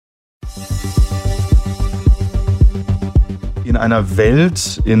In einer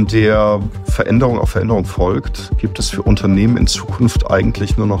Welt, in der Veränderung auf Veränderung folgt, gibt es für Unternehmen in Zukunft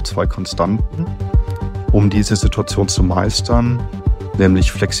eigentlich nur noch 2 Konstanten, um diese Situation zu meistern,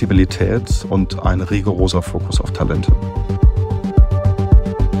 nämlich Flexibilität und ein rigoroser Fokus auf Talente.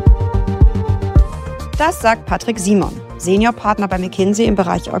 Das sagt Patrick Simon, Seniorpartner bei McKinsey im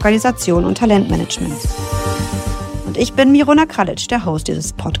Bereich Organisation und Talentmanagement. Und ich bin Mirona Kralic, der Host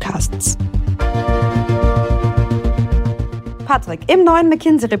dieses Podcasts. Patrick, im neuen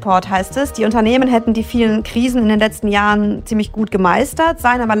McKinsey-Report heißt es, die Unternehmen hätten die vielen Krisen in den letzten Jahren ziemlich gut gemeistert,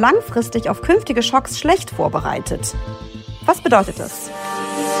 seien aber langfristig auf künftige Schocks schlecht vorbereitet. Was bedeutet das?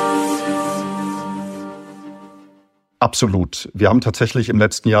 Absolut. Wir haben tatsächlich im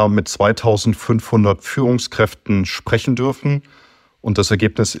letzten Jahr mit 2500 Führungskräften sprechen dürfen. Und das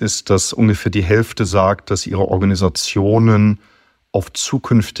Ergebnis ist, dass ungefähr die Hälfte sagt, dass ihre Organisationen auf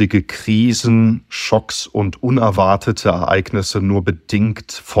zukünftige Krisen, Schocks und unerwartete Ereignisse nur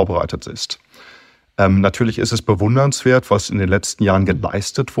bedingt vorbereitet ist. Natürlich ist es bewundernswert, was in den letzten Jahren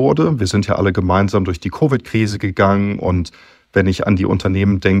geleistet wurde. Wir sind ja alle gemeinsam durch die Covid-Krise gegangen und wenn ich an die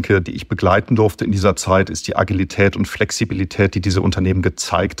Unternehmen denke, die ich begleiten durfte in dieser Zeit, ist die Agilität und Flexibilität, die diese Unternehmen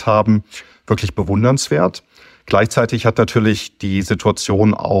gezeigt haben, wirklich bewundernswert. Gleichzeitig hat natürlich die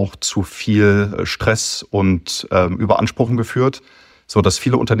Situation auch zu viel Stress und Überanspruchung geführt, so dass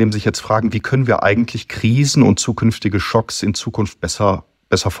viele Unternehmen sich jetzt fragen, wie können wir eigentlich Krisen und zukünftige Schocks in Zukunft besser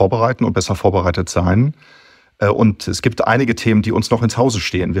vorbereiten und besser vorbereitet sein. Und es gibt einige Themen, die uns noch ins Hause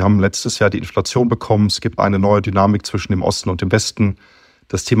stehen. Wir haben letztes Jahr die Inflation bekommen. Es gibt eine neue Dynamik zwischen dem Osten und dem Westen.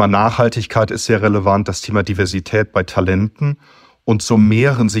 Das Thema Nachhaltigkeit ist sehr relevant, das Thema Diversität bei Talenten. Und so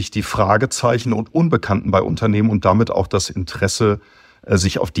mehren sich die Fragezeichen und Unbekannten bei Unternehmen und damit auch das Interesse,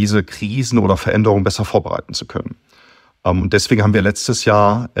 sich auf diese Krisen oder Veränderungen besser vorbereiten zu können. Und deswegen haben wir letztes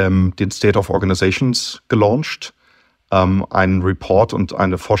Jahr den State of Organisations gelauncht. Einen Report und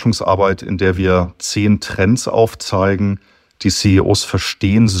eine Forschungsarbeit, in der wir 10 Trends aufzeigen, die CEOs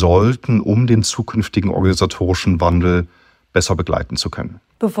verstehen sollten, um den zukünftigen organisatorischen Wandel besser begleiten zu können.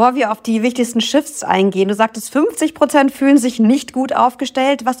 Bevor wir auf die wichtigsten Shifts eingehen, du sagtest, 50% fühlen sich nicht gut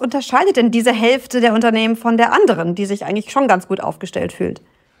aufgestellt. Was unterscheidet denn diese Hälfte der Unternehmen von der anderen, die sich eigentlich schon ganz gut aufgestellt fühlt?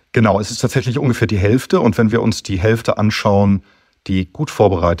 Genau, es ist tatsächlich ungefähr die Hälfte. Und wenn wir uns die Hälfte anschauen, die gut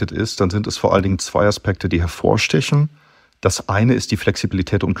vorbereitet ist, dann sind es vor allen Dingen 2 Aspekte, die hervorstechen. Das eine ist die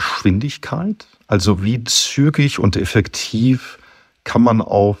Flexibilität und Geschwindigkeit. Also wie zügig und effektiv kann man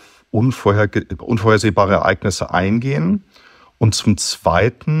auf unvorhersehbare Ereignisse eingehen. Und zum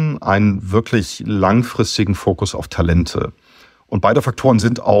Zweiten einen wirklich langfristigen Fokus auf Talente. Und beide Faktoren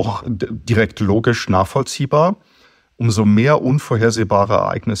sind auch direkt logisch nachvollziehbar. Umso mehr unvorhersehbare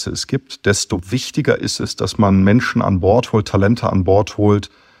Ereignisse es gibt, desto wichtiger ist es, dass man Menschen an Bord holt, Talente an Bord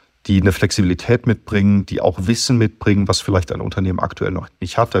holt, die eine Flexibilität mitbringen, die auch Wissen mitbringen, was vielleicht ein Unternehmen aktuell noch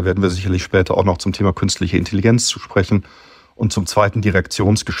nicht hat. Da werden wir sicherlich später auch noch zum Thema künstliche Intelligenz zu sprechen. Und zum Zweiten die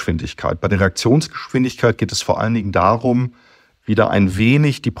Reaktionsgeschwindigkeit. Bei der Reaktionsgeschwindigkeit geht es vor allen Dingen darum, wieder ein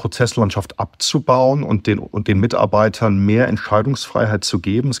wenig die Prozesslandschaft abzubauen und den Mitarbeitern mehr Entscheidungsfreiheit zu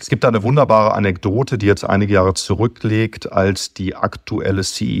geben. Es gibt da eine wunderbare Anekdote, die jetzt einige Jahre zurückliegt, als die aktuelle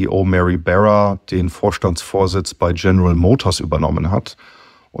CEO Mary Barra den Vorstandsvorsitz bei General Motors übernommen hat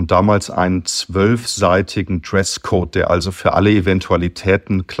und damals einen 12-seitigen Dresscode, der also für alle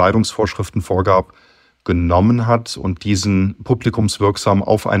Eventualitäten Kleidungsvorschriften vorgab, genommen hat und diesen publikumswirksam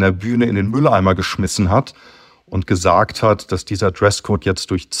auf einer Bühne in den Mülleimer geschmissen hat und gesagt hat, dass dieser Dresscode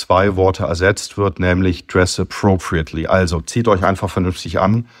jetzt durch 2 Worte ersetzt wird, nämlich dress appropriately. Also zieht euch einfach vernünftig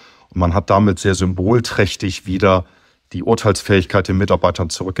an. Und man hat damit sehr symbolträchtig wieder die Urteilsfähigkeit den Mitarbeitern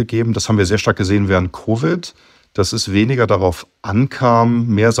zurückgegeben. Das haben wir sehr stark gesehen während Covid, dass es weniger darauf ankam,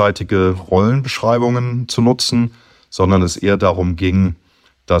 mehrseitige Rollenbeschreibungen zu nutzen, sondern es eher darum ging,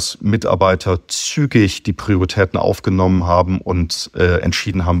 dass Mitarbeiter zügig die Prioritäten aufgenommen haben und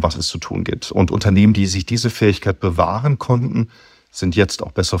entschieden haben, was es zu tun gibt. Und Unternehmen, die sich diese Fähigkeit bewahren konnten, sind jetzt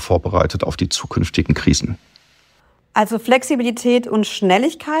auch besser vorbereitet auf die zukünftigen Krisen. Also Flexibilität und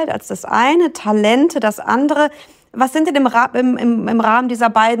Schnelligkeit als das eine, Talente das andere. Was sind denn im Rahmen dieser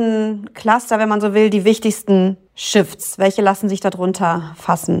beiden Cluster, wenn man so will, die wichtigsten Shifts? Welche lassen sich darunter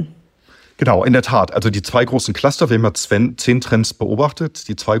fassen? Genau, in der Tat. Also die 2 großen Cluster, wir haben ja 10 Trends beobachtet.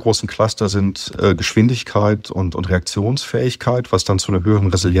 Die 2 großen Cluster sind Geschwindigkeit und Reaktionsfähigkeit, was dann zu einer höheren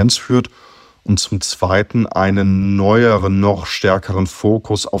Resilienz führt. Und zum Zweiten einen neueren, noch stärkeren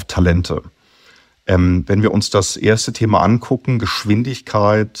Fokus auf Talente. Wenn wir uns das erste Thema angucken,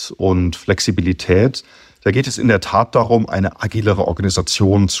 Geschwindigkeit und Flexibilität, da geht es in der Tat darum, eine agilere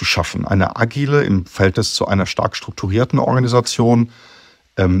Organisation zu schaffen. Eine agile im Verhältnis zu einer stark strukturierten Organisation,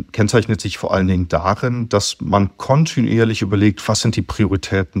 kennzeichnet sich vor allen Dingen darin, dass man kontinuierlich überlegt, was sind die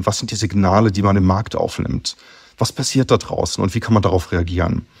Prioritäten, was sind die Signale, die man im Markt aufnimmt, was passiert da draußen und wie kann man darauf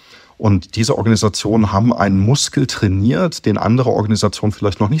reagieren. Und diese Organisationen haben einen Muskel trainiert, den andere Organisationen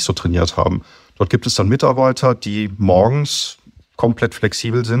vielleicht noch nicht so trainiert haben. Dort gibt es dann Mitarbeiter, die morgens komplett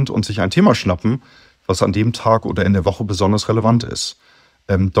flexibel sind und sich ein Thema schnappen, was an dem Tag oder in der Woche besonders relevant ist.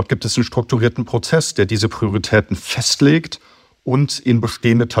 Dort gibt es einen strukturierten Prozess, der diese Prioritäten festlegt und in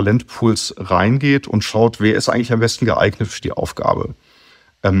bestehende Talentpools reingeht und schaut, wer ist eigentlich am besten geeignet für die Aufgabe.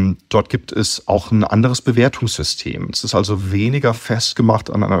 Dort gibt es auch ein anderes Bewertungssystem. Es ist also weniger festgemacht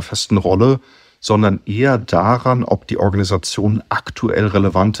an einer festen Rolle, sondern eher daran, ob die Organisation aktuell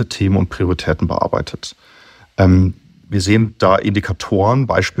relevante Themen und Prioritäten bearbeitet. Wir sehen da Indikatoren,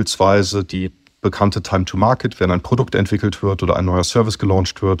 beispielsweise die bekannte Time to Market, wenn ein Produkt entwickelt wird oder ein neuer Service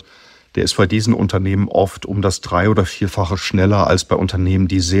gelauncht wird. Der ist bei diesen Unternehmen oft um das 3- oder 4-fache schneller als bei Unternehmen,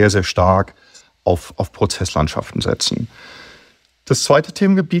 die sehr, sehr stark auf Prozesslandschaften setzen. Das zweite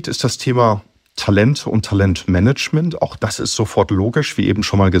Themengebiet ist das Thema Talente und Talentmanagement. Auch das ist sofort logisch, wie eben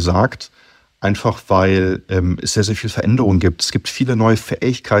schon mal gesagt, einfach weil es sehr, sehr viel Veränderung gibt. Es gibt viele neue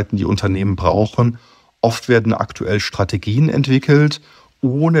Fähigkeiten, die Unternehmen brauchen. Oft werden aktuell Strategien entwickelt,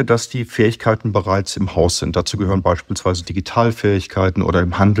 ohne dass die Fähigkeiten bereits im Haus sind. Dazu gehören beispielsweise Digitalfähigkeiten oder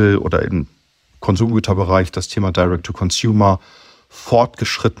im Handel oder im Konsumgüterbereich das Thema Direct-to-Consumer,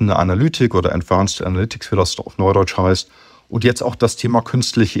 fortgeschrittene Analytik oder Advanced Analytics, wie das auf Neudeutsch heißt. Und jetzt auch das Thema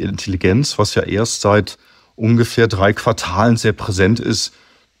künstliche Intelligenz, was ja erst seit ungefähr 3 Quartalen sehr präsent ist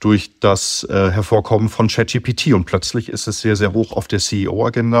durch das Hervorkommen von ChatGPT. Und plötzlich ist es sehr, sehr hoch auf der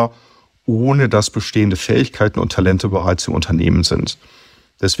CEO-Agenda, ohne dass bestehende Fähigkeiten und Talente bereits im Unternehmen sind.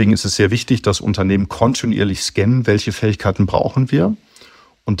 Deswegen ist es sehr wichtig, dass Unternehmen kontinuierlich scannen, welche Fähigkeiten brauchen wir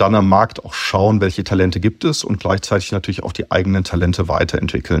und dann am Markt auch schauen, welche Talente gibt es und gleichzeitig natürlich auch die eigenen Talente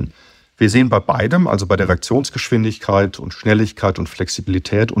weiterentwickeln. Wir sehen bei beidem, also bei der Reaktionsgeschwindigkeit und Schnelligkeit und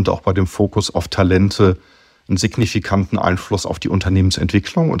Flexibilität und auch bei dem Fokus auf Talente, einen signifikanten Einfluss auf die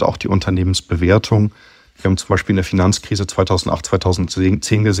Unternehmensentwicklung und auch die Unternehmensbewertung. Wir haben zum Beispiel in der Finanzkrise 2008,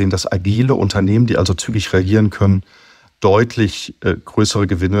 2010 gesehen, dass agile Unternehmen, die also zügig reagieren können, deutlich größere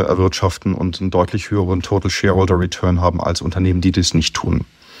Gewinne erwirtschaften und einen deutlich höheren Total Shareholder Return haben als Unternehmen, die das nicht tun.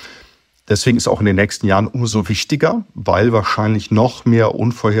 Deswegen ist auch in den nächsten Jahren umso wichtiger, weil wahrscheinlich noch mehr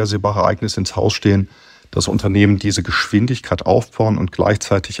unvorhersehbare Ereignisse ins Haus stehen, dass Unternehmen diese Geschwindigkeit aufbauen und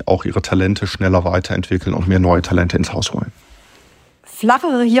gleichzeitig auch ihre Talente schneller weiterentwickeln und mehr neue Talente ins Haus holen.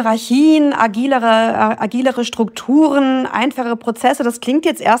 Flachere Hierarchien, agilere Strukturen, einfache Prozesse, das klingt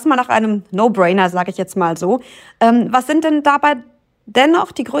jetzt erstmal nach einem No-Brainer, sage ich jetzt mal so. Was sind denn dabei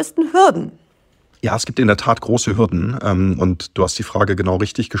dennoch die größten Hürden? Ja, es gibt in der Tat große Hürden und du hast die Frage genau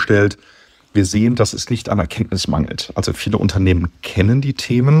richtig gestellt. Wir sehen, dass es nicht an Erkenntnis mangelt. Also viele Unternehmen kennen die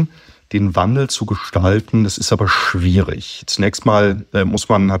Themen, den Wandel zu gestalten, das ist aber schwierig. Zunächst mal muss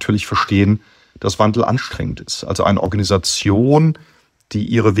man natürlich verstehen, dass Wandel anstrengend ist. Also eine Organisation, die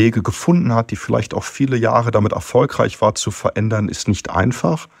ihre Wege gefunden hat, die vielleicht auch viele Jahre damit erfolgreich war, zu verändern, ist nicht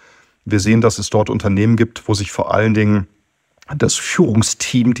einfach. Wir sehen, dass es dort Unternehmen gibt, wo sich vor allen Dingen das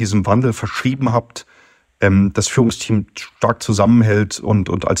Führungsteam diesem Wandel verschrieben hat, das Führungsteam stark zusammenhält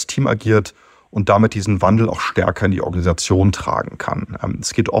und als Team agiert und damit diesen Wandel auch stärker in die Organisation tragen kann.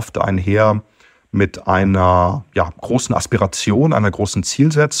 Es geht oft einher mit einer großen Aspiration, einer großen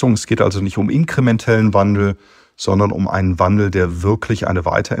Zielsetzung. Es geht also nicht um inkrementellen Wandel, sondern um einen Wandel, der wirklich eine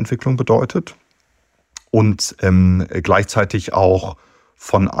Weiterentwicklung bedeutet und gleichzeitig auch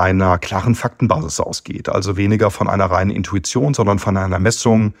von einer klaren Faktenbasis ausgeht. Also weniger von einer reinen Intuition, sondern von einer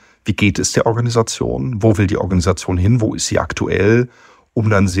Messung, wie geht es der Organisation, wo will die Organisation hin, wo ist sie aktuell, um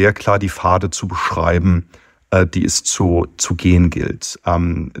dann sehr klar die Pfade zu beschreiben, die es zu gehen gilt.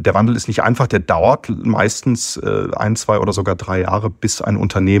 Der Wandel ist nicht einfach, der dauert meistens 1, 2 oder sogar 3 Jahre, bis ein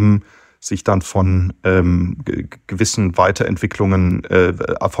Unternehmen sich dann von gewissen Weiterentwicklungen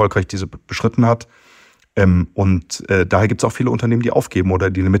erfolgreich diese beschritten hat. Daher gibt es auch viele Unternehmen, die aufgeben oder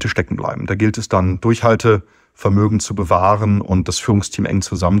die in der Mitte stecken bleiben. Da gilt es dann, Durchhaltevermögen zu bewahren und das Führungsteam eng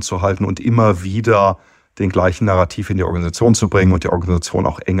zusammenzuhalten und immer wieder den gleichen Narrativ in die Organisation zu bringen und die Organisation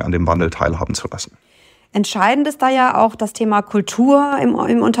auch eng an dem Wandel teilhaben zu lassen. Entscheidend ist da ja auch das Thema Kultur im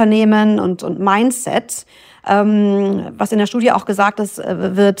Unternehmen und Mindset. Was in der Studie auch gesagt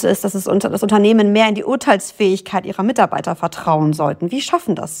wird, ist, dass das Unternehmen mehr in die Urteilsfähigkeit ihrer Mitarbeiter vertrauen sollten. Wie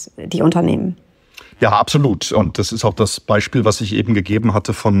schaffen das die Unternehmen? Ja, absolut. Und das ist auch das Beispiel, was ich eben gegeben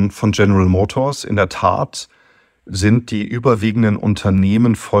hatte von General Motors. In der Tat sind die überwiegenden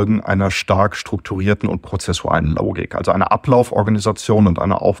Unternehmen Folgen einer stark strukturierten und prozessualen Logik. Also eine Ablauforganisation und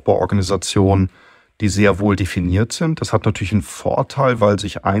eine Aufbauorganisation, die sehr wohl definiert sind. Das hat natürlich einen Vorteil, weil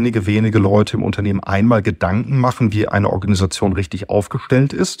sich einige wenige Leute im Unternehmen einmal Gedanken machen, wie eine Organisation richtig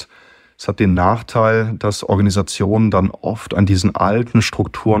aufgestellt ist. Es hat den Nachteil, dass Organisationen dann oft an diesen alten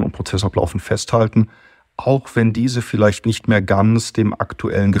Strukturen und Prozessabläufen festhalten, auch wenn diese vielleicht nicht mehr ganz dem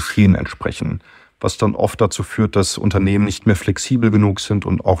aktuellen Geschehen entsprechen, was dann oft dazu führt, dass Unternehmen nicht mehr flexibel genug sind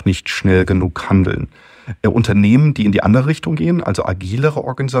und auch nicht schnell genug handeln. Unternehmen, die in die andere Richtung gehen, also agilere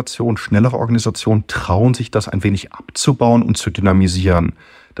Organisationen, schnellere Organisationen, trauen sich das ein wenig abzubauen und zu dynamisieren.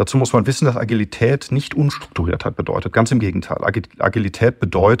 Dazu muss man wissen, dass Agilität nicht Unstrukturiertheit bedeutet. Ganz im Gegenteil. Agilität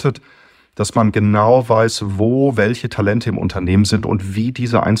bedeutet, dass man genau weiß, wo welche Talente im Unternehmen sind und wie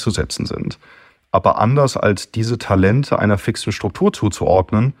diese einzusetzen sind. Aber anders als diese Talente einer fixen Struktur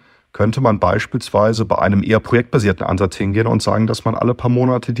zuzuordnen, könnte man beispielsweise bei einem eher projektbasierten Ansatz hingehen und sagen, dass man alle paar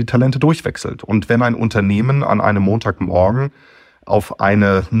Monate die Talente durchwechselt. Und wenn ein Unternehmen an einem Montagmorgen auf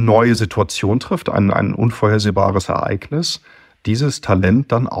eine neue Situation trifft, ein unvorhersehbares Ereignis, dieses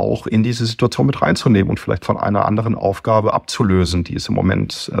Talent dann auch in diese Situation mit reinzunehmen und vielleicht von einer anderen Aufgabe abzulösen, die es im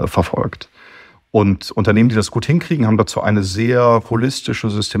Moment verfolgt. Und Unternehmen, die das gut hinkriegen, haben dazu eine sehr holistische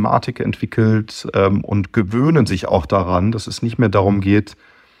Systematik entwickelt und gewöhnen sich auch daran, dass es nicht mehr darum geht,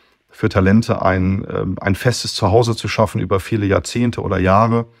 für Talente ein festes Zuhause zu schaffen über viele Jahrzehnte oder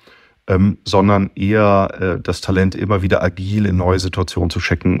Jahre, sondern eher das Talent immer wieder agil in neue Situationen zu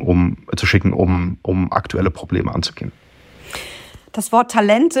schicken, um aktuelle Probleme anzugehen. Das Wort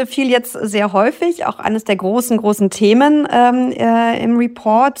Talente fiel jetzt sehr häufig, auch eines der großen Themen im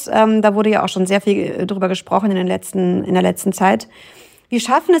Report. Da wurde ja auch schon sehr viel drüber gesprochen in der letzten Zeit. Wie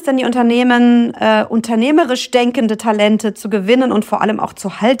schaffen es denn die Unternehmen, unternehmerisch denkende Talente zu gewinnen und vor allem auch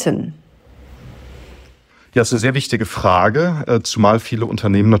zu halten? Ja, das ist eine sehr wichtige Frage, zumal viele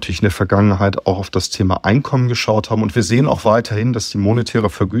Unternehmen natürlich in der Vergangenheit auch auf das Thema Einkommen geschaut haben. Und wir sehen auch weiterhin, dass die monetäre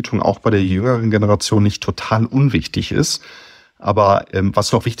Vergütung auch bei der jüngeren Generation nicht total unwichtig ist. Aber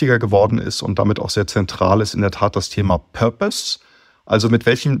was noch wichtiger geworden ist und damit auch sehr zentral ist, in der Tat das Thema Purpose. Also mit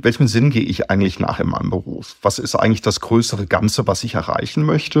welchem Sinn gehe ich eigentlich nach in meinem Beruf? Was ist eigentlich das größere Ganze, was ich erreichen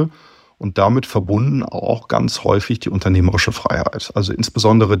möchte? Und damit verbunden auch ganz häufig die unternehmerische Freiheit. Also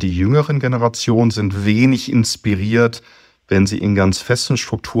insbesondere die jüngeren Generationen sind wenig inspiriert, wenn sie in ganz festen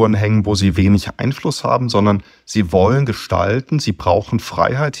Strukturen hängen, wo sie wenig Einfluss haben, sondern sie wollen gestalten, sie brauchen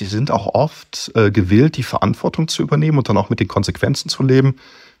Freiheit, sie sind auch oft gewillt, die Verantwortung zu übernehmen und dann auch mit den Konsequenzen zu leben.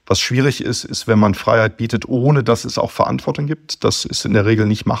 Was schwierig ist, wenn man Freiheit bietet, ohne dass es auch Verantwortung gibt. Das ist in der Regel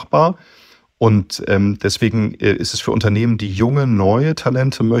nicht machbar. Und deswegen ist es für Unternehmen, die junge, neue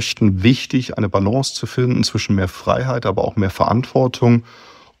Talente möchten, wichtig, eine Balance zu finden zwischen mehr Freiheit, aber auch mehr Verantwortung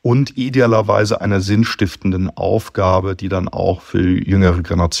und idealerweise einer sinnstiftenden Aufgabe, die dann auch für jüngere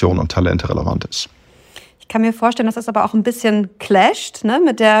Generationen und Talente relevant ist. Ich kann mir vorstellen, dass das aber auch ein bisschen clasht, ne,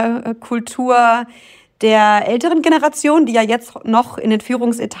 mit der Kultur der älteren Generation, die ja jetzt noch in den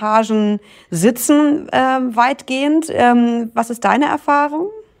Führungsetagen sitzen, weitgehend. Was ist deine Erfahrung?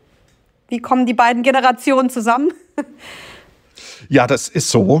 Wie kommen die beiden Generationen zusammen? Ja, das ist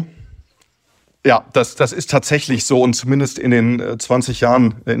so. Ja, das ist tatsächlich so. Und zumindest in den 20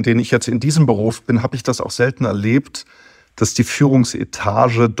 Jahren, in denen ich jetzt in diesem Beruf bin, habe ich das auch selten erlebt, dass die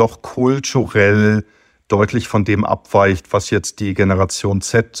Führungsetage doch kulturell deutlich von dem abweicht, was jetzt die Generation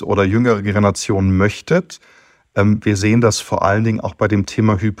Z oder jüngere Generation möchte. Wir sehen das vor allen Dingen auch bei dem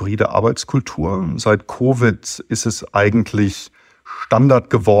Thema hybride Arbeitskultur. Seit Covid ist es eigentlich Standard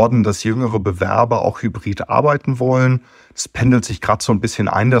geworden, dass jüngere Bewerber auch hybrid arbeiten wollen. Es pendelt sich gerade so ein bisschen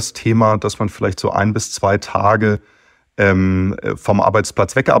ein, das Thema, dass man vielleicht so 1 bis 2 Tage vom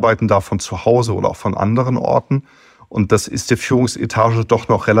Arbeitsplatz wegarbeiten darf, von zu Hause oder auch von anderen Orten. Und das ist der Führungsetage doch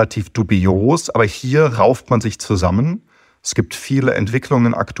noch relativ dubios. Aber hier rauft man sich zusammen. Es gibt viele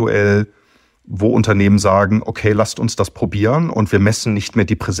Entwicklungen aktuell, wo Unternehmen sagen, okay, lasst uns das probieren. Und wir messen nicht mehr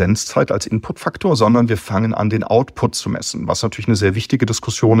die Präsenzzeit als Inputfaktor, sondern wir fangen an, den Output zu messen. Was natürlich eine sehr wichtige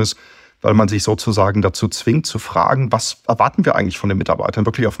Diskussion ist, weil man sich sozusagen dazu zwingt zu fragen, was erwarten wir eigentlich von den Mitarbeitern,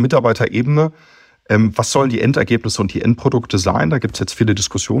 wirklich auf Mitarbeiterebene. Was sollen die Endergebnisse und die Endprodukte sein? Da gibt es jetzt viele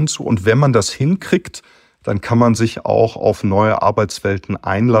Diskussionen zu. Und wenn man das hinkriegt, dann kann man sich auch auf neue Arbeitswelten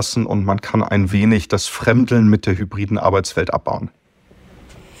einlassen und man kann ein wenig das Fremdeln mit der hybriden Arbeitswelt abbauen.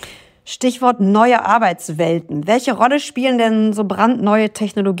 Stichwort neue Arbeitswelten. Welche Rolle spielen denn so brandneue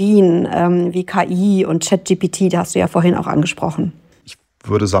Technologien wie KI und ChatGPT? Da hast du ja vorhin auch angesprochen. Ich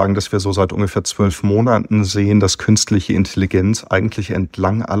würde sagen, dass wir so seit ungefähr 12 Monaten sehen, dass künstliche Intelligenz eigentlich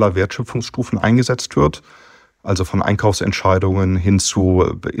entlang aller Wertschöpfungsstufen eingesetzt wird. Also von Einkaufsentscheidungen hin zu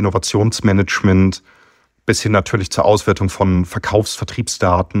Innovationsmanagement bis hin natürlich zur Auswertung von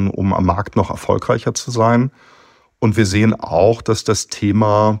Verkaufsvertriebsdaten, um am Markt noch erfolgreicher zu sein. Und wir sehen auch, dass das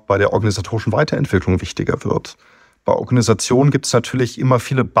Thema bei der organisatorischen Weiterentwicklung wichtiger wird. Bei Organisationen gibt es natürlich immer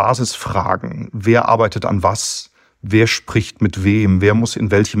viele Basisfragen. Wer arbeitet an was? Wer spricht mit wem? Wer muss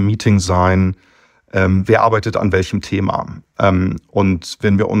in welchem Meeting sein? Wer arbeitet an welchem Thema? Und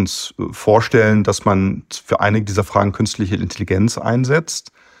wenn wir uns vorstellen, dass man für einige dieser Fragen künstliche Intelligenz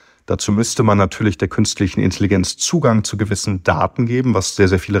einsetzt, dazu müsste man natürlich der künstlichen Intelligenz Zugang zu gewissen Daten geben, was sehr,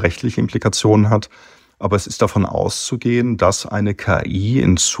 sehr viele rechtliche Implikationen hat. Aber es ist davon auszugehen, dass eine KI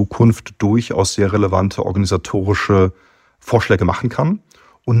in Zukunft durchaus sehr relevante organisatorische Vorschläge machen kann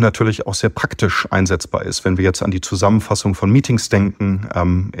und natürlich auch sehr praktisch einsetzbar ist. Wenn wir jetzt an die Zusammenfassung von Meetings denken,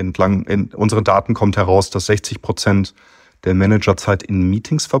 in unseren Daten kommt heraus, dass 60% der Managerzeit in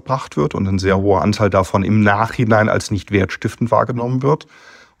Meetings verbracht wird und ein sehr hoher Anteil davon im Nachhinein als nicht wertstiftend wahrgenommen wird.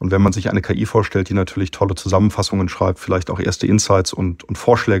 Und wenn man sich eine KI vorstellt, die natürlich tolle Zusammenfassungen schreibt, vielleicht auch erste Insights und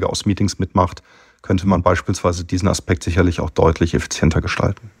Vorschläge aus Meetings mitmacht, könnte man beispielsweise diesen Aspekt sicherlich auch deutlich effizienter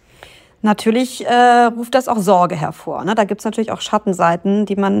gestalten. Natürlich ruft das auch Sorge hervor, ne? Da gibt es natürlich auch Schattenseiten,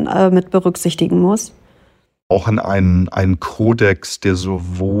 die man mit berücksichtigen muss. Auch an einen Kodex, der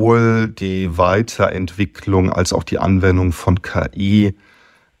sowohl die Weiterentwicklung als auch die Anwendung von KI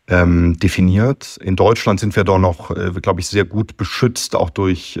definiert. In Deutschland sind wir da noch, glaube ich, sehr gut beschützt, auch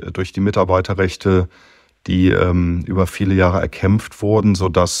durch die Mitarbeiterrechte, die über viele Jahre erkämpft wurden,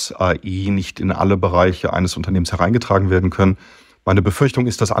 sodass AI nicht in alle Bereiche eines Unternehmens hereingetragen werden können. Meine Befürchtung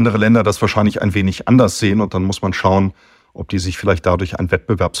ist, dass andere Länder das wahrscheinlich ein wenig anders sehen und dann muss man schauen, ob die sich vielleicht dadurch einen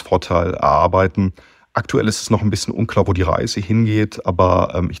Wettbewerbsvorteil erarbeiten. Aktuell ist es noch ein bisschen unklar, wo die Reise hingeht,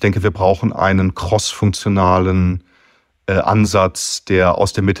 aber ich denke, wir brauchen einen crossfunktionalen Ansatz, der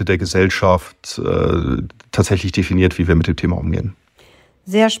aus der Mitte der Gesellschaft tatsächlich definiert, wie wir mit dem Thema umgehen.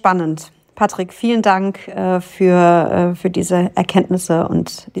 Sehr spannend. Patrick, vielen Dank für diese Erkenntnisse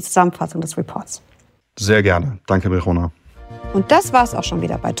und die Zusammenfassung des Reports. Sehr gerne. Danke, Verona. Und das war es auch schon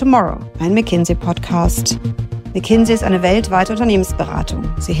wieder bei Tomorrow, ein McKinsey-Podcast. McKinsey ist eine weltweite Unternehmensberatung.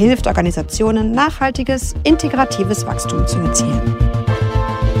 Sie hilft Organisationen, nachhaltiges, integratives Wachstum zu erzielen.